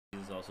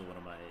This is also one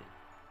of my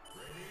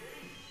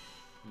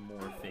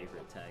more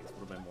favorite tags,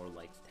 one of my more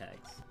liked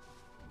tags.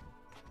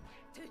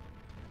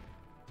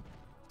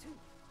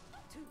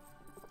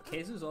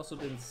 Kzhu's also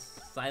been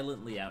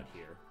silently out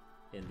here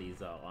in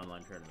these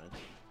online tournaments.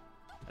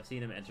 I've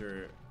seen him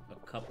enter a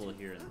couple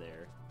here and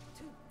there.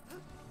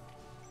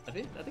 I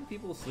think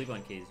people sleep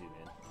on Kzhu,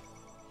 man.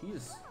 He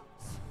is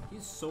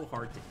so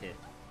hard to hit.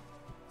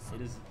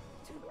 It is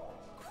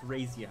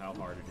crazy how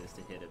hard it is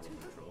to hit him in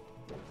neutral.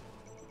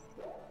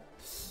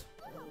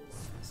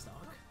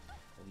 Stock.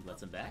 Oh, he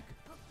lets him back.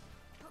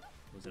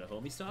 Was it a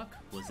homie stock?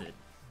 Was it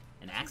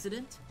an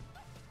accident?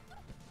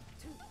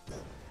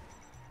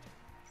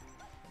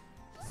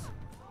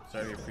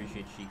 Sorry, I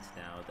appreciate Sheiks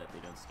now that they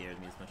don't scare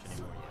me as much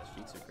anymore. Yeah,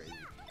 Sheiks are crazy.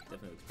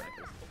 Definitely looks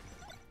practice.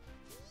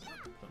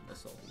 From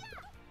assault.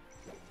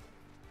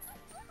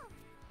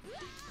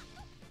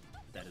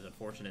 That is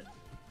unfortunate.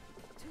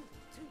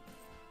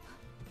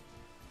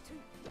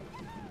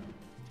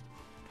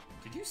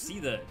 Did you see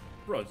the...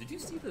 Bro, did you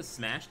see the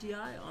smash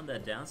DI on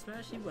that down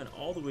smash? He went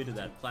all the way to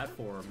that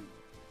platform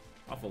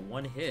off of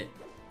one hit.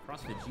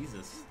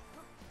 CrossFitJesus.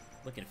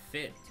 Looking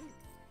fit.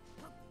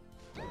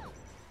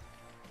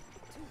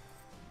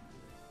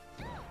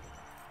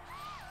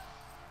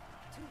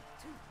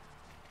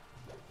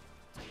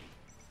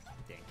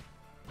 Dang.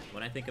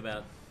 When I think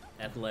about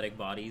athletic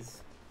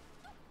bodies,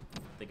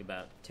 think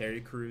about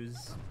Terry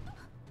Crews,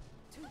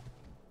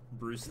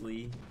 Bruce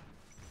Lee,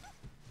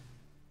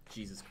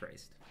 Jesus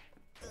Christ.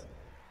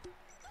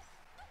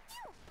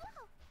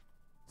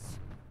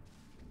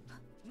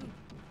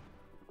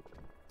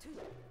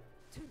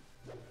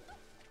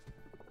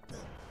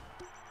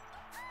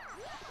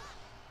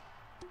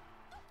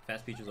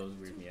 Fast Peaches always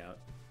weird me out.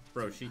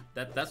 Bro,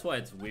 that's why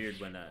it's weird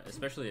when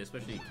especially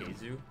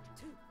Kzhu.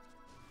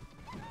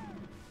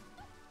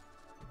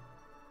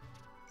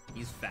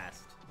 He's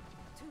fast.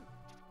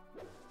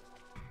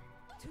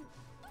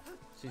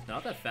 She's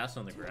not that fast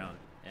on the ground,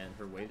 and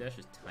her wave dash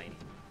is tiny.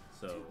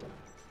 So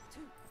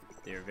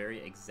they're very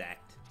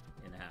exact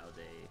in how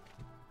they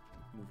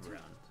move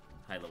around.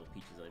 High level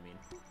Peaches, I mean.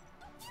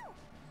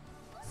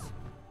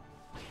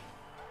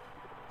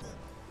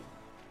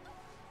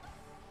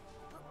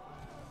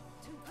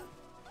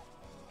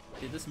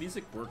 Dude, this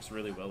music works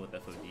really well with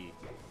FOD.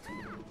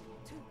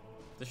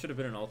 This should have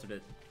been an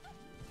alternate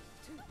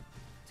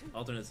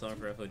song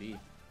for FOD. It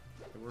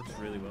works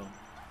really well.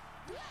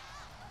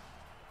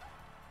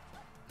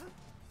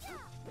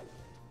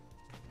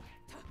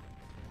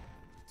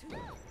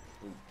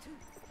 Ooh.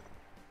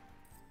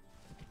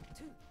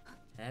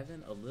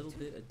 Having a little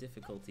bit of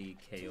difficulty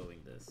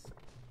KOing this.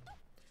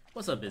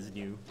 What's up,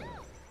 Biznew?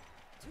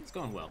 It's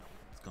going well.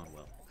 It's going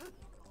well.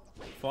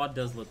 FOD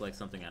does look like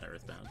something out of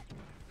Earthbound.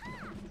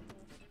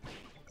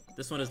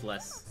 This one is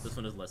less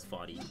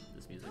FOD-y,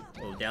 this music.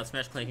 Oh, down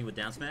smash clanking with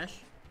down smash?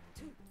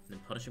 And then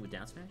punishing with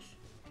down smash?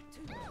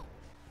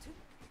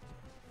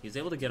 He was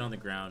able to get on the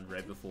ground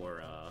right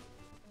before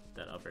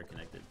that up air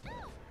connected. Barely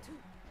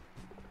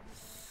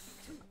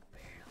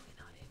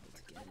not able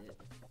to get it.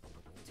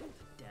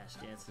 The dash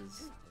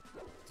dances.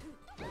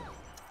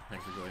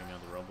 Thanks for joining me on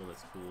the Rumble,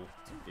 that's cool.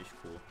 Fish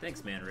cool.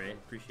 Thanks, man, Ray.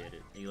 Appreciate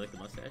it. And you like the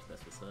mustache?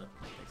 That's what's up.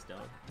 Thanks,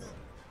 dog.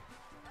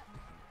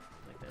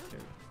 Like that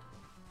shirt.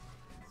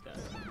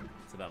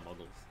 It's about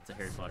muggles. It's a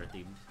Harry Potter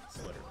themed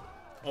sweater.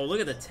 Oh, look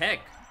at the tech!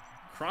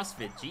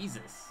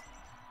 CrossFitJesus.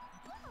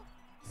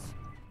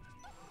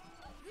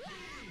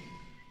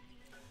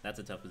 That's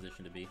a tough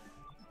position to be.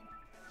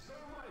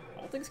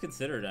 All things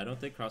considered, I don't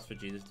think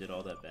CrossFitJesus did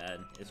all that bad.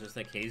 It's just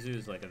that Kzhu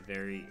is like a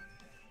very...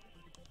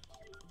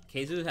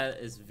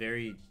 Kzhu is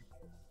very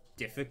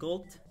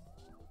difficult,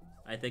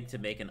 I think, to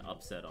make an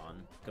upset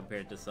on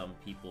compared to some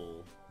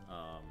people...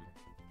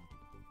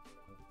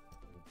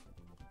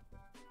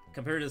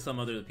 compared to some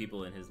other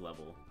people in his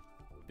level,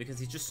 because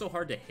he's just so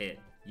hard to hit.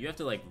 You have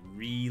to like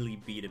really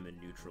beat him in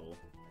neutral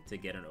to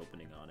get an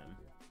opening on him.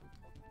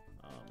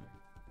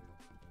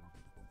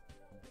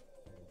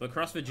 But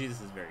CrossFitJesus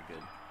is very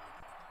good.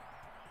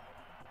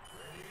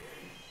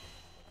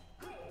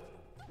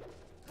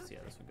 Let's see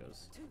how this one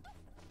goes.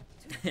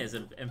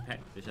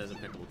 Which has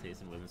impeccable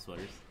taste in women's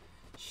sweaters.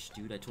 Shh,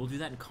 dude, I told you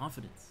that in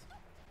confidence.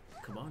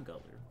 Come on,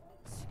 Guller.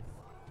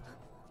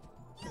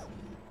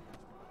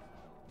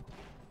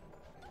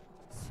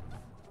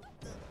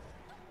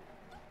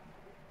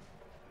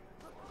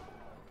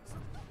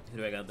 Who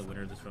do I got the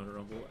winner of this Rona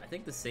Rumble? I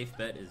think the safe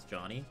bet is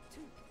Johnny.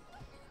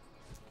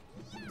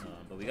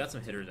 But we got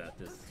some hitters at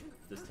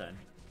this time.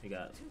 We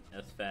got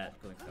S-Fat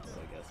going combo,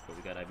 I guess, but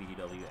we got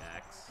IBDW,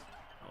 Axe.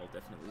 All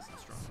definitely some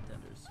strong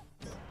contenders.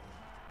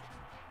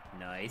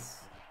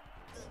 Nice.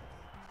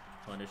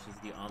 Punishes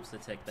the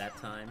Omsa tech that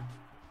time.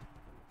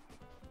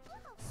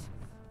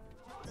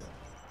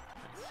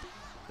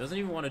 Doesn't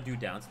even want to do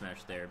down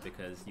smash there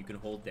because you can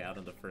hold down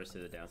on the first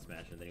hit of the down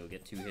smash and then you'll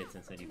get 2 hits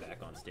and send you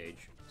back on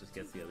stage. Just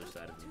gets the other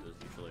side of him, does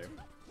neutral air.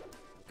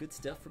 Good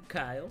stuff from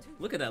Kyle.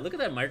 Look at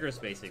that micro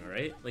spacing,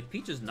 right? Like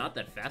Peach is not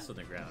that fast on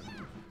the ground,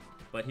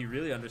 but he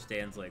really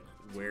understands like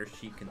where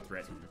she can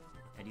threaten,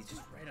 and he's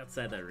just right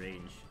outside that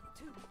range.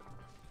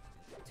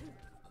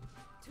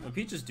 When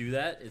Peaches do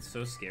that, it's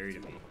so scary to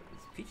me.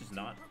 Peach is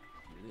not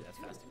really that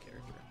fast a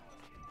character.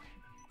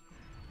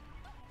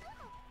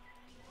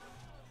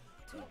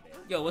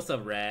 Yo, what's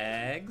up,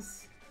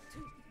 Rags?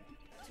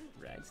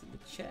 Rags in the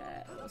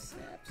chat. Oh,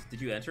 snaps. Did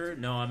you enter?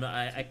 No, I'm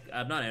not.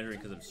 I'm not entering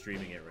because I'm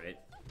streaming it, right?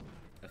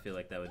 I feel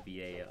like that would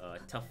be a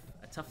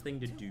tough thing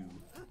to do.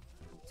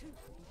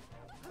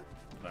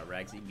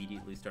 Rags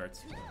immediately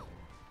starts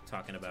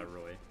talking about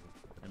Roy,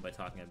 and by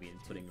talking I mean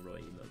putting Roy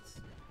emotes.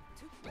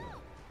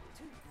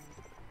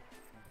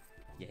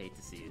 You hate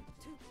to see it.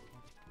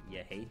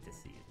 You hate to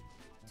see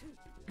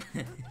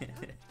it.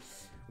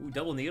 Ooh,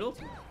 double needle?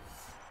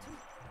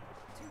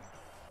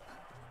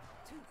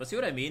 But see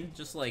what I mean?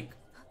 Just like,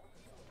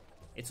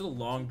 it's a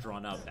long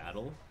drawn out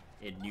battle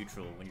in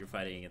neutral when you're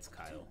fighting against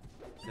Kyle.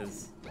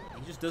 Because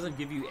he just doesn't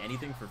give you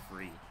anything for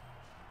free.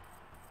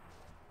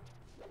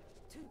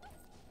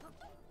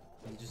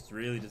 He just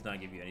really does not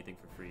give you anything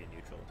for free in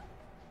neutral.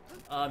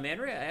 Man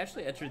Ray, I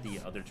actually entered the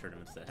other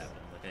tournaments that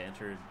happened. Like, I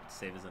entered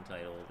Save as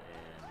Untitled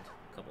and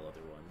a couple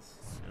other ones.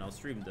 And I'll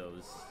stream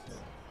those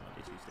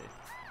Monday, Tuesday.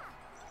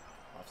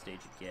 Off stage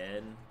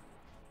again.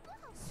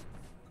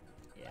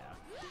 Yeah.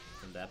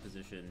 From that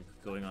position,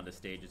 going on the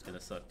stage is gonna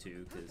suck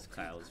too, because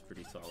Kyle is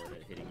pretty solid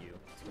at hitting you.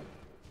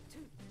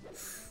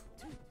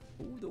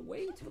 Ooh, the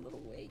weight, the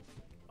little weight.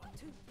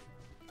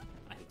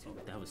 Oh,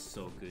 that was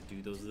so good,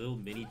 dude. Those little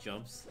mini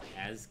jumps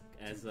as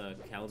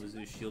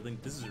Kalamazoo's shielding.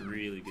 This is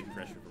really good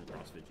pressure from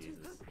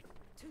CrossFitJesus.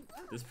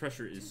 This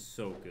pressure is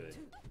so good.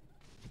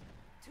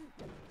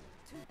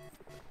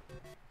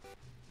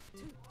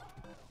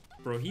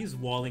 Bro, he's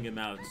walling him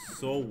out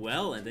so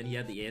well, and then he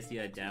had the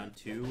ASDI down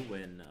too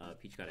when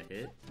Peach got a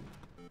hit.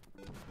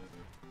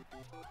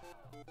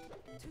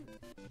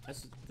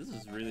 This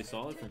is really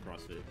solid from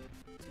CrossFit.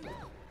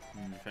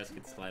 Tries to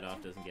get slide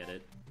off, doesn't get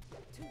it.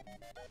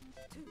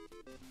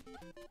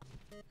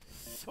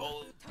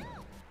 Oh,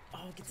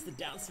 gets the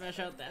down smash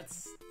out.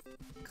 That's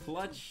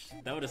clutch.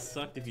 That would have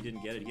sucked if he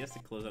didn't get it. He has to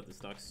close out the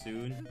stock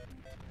soon.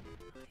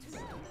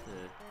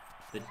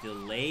 The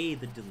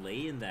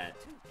delay in that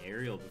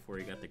aerial before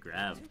he got the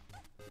grab.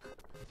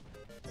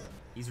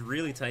 He's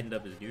really tightened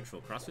up his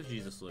neutral.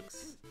 CrossFitJesus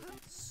looks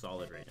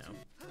solid right now.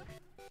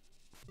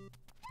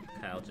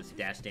 Kyle just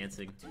dash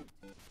dancing.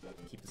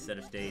 Keep the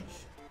center stage.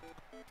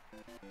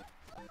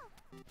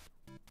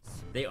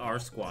 They are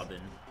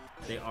squabbing.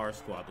 They are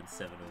squabbing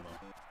 7 Uma.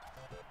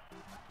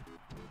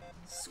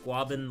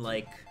 Squabbing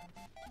like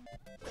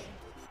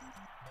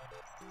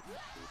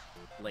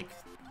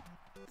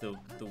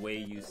the way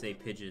you say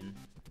pigeon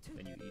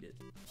when you eat it.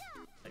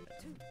 Like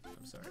that.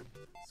 I'm sorry.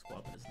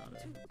 Squabbing is not a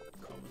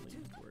commonly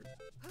used word.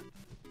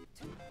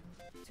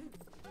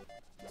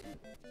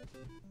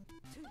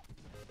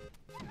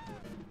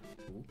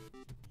 Ooh.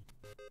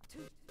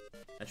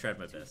 I tried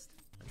my best.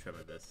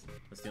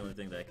 That's the only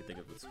thing that I could think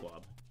of with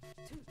squab.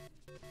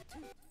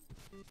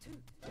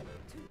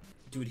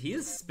 Dude, he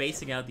is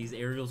spacing out these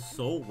aerials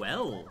so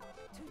well.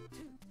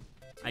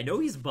 I know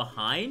he's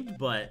behind,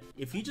 but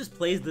if he just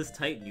plays this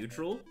tight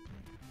neutral...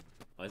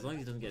 Oh, as long as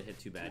he doesn't get hit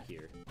too bad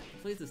here. If he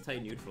plays this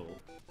tight neutral...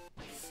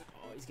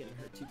 Oh, he's getting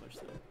hurt too much,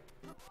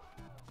 though.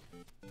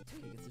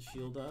 He gets the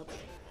shield up.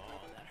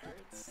 Oh, that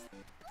hurts.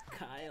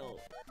 Kyle.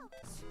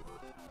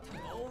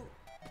 Oh!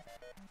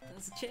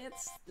 There's a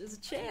chance. There's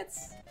a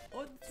chance.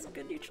 Oh, it's a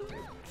good neutral.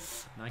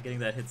 Not getting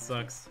that hit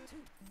sucks.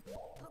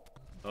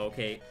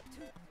 Okay.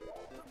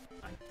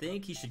 I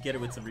think he should get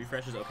it with some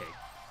refreshes. Okay.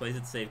 Plays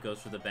it safe, goes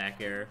for the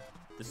back air.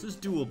 This is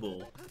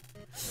doable.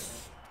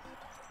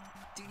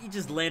 Dude, he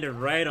just landed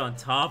right on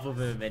top of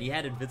him, and he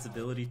had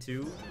invincibility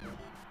too.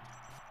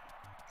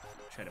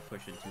 Try to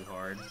push in too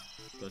hard.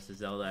 Goes to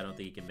Zelda. I don't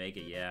think he can make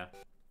it. Yeah.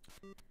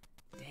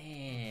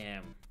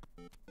 Damn.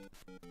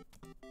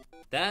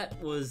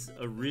 That was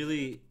a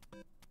really...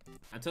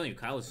 I'm telling you,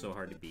 Kyle is so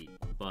hard to beat,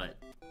 but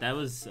that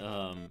was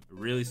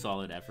really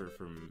solid effort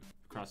from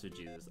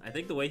CrossFitJesus. I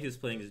think the way he was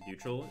playing his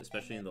neutral,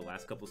 especially in the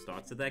last couple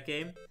stocks of that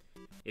game,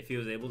 if he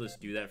was able to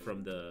do that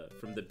from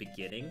the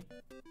beginning,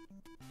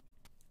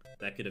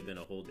 that could have been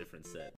a whole different set.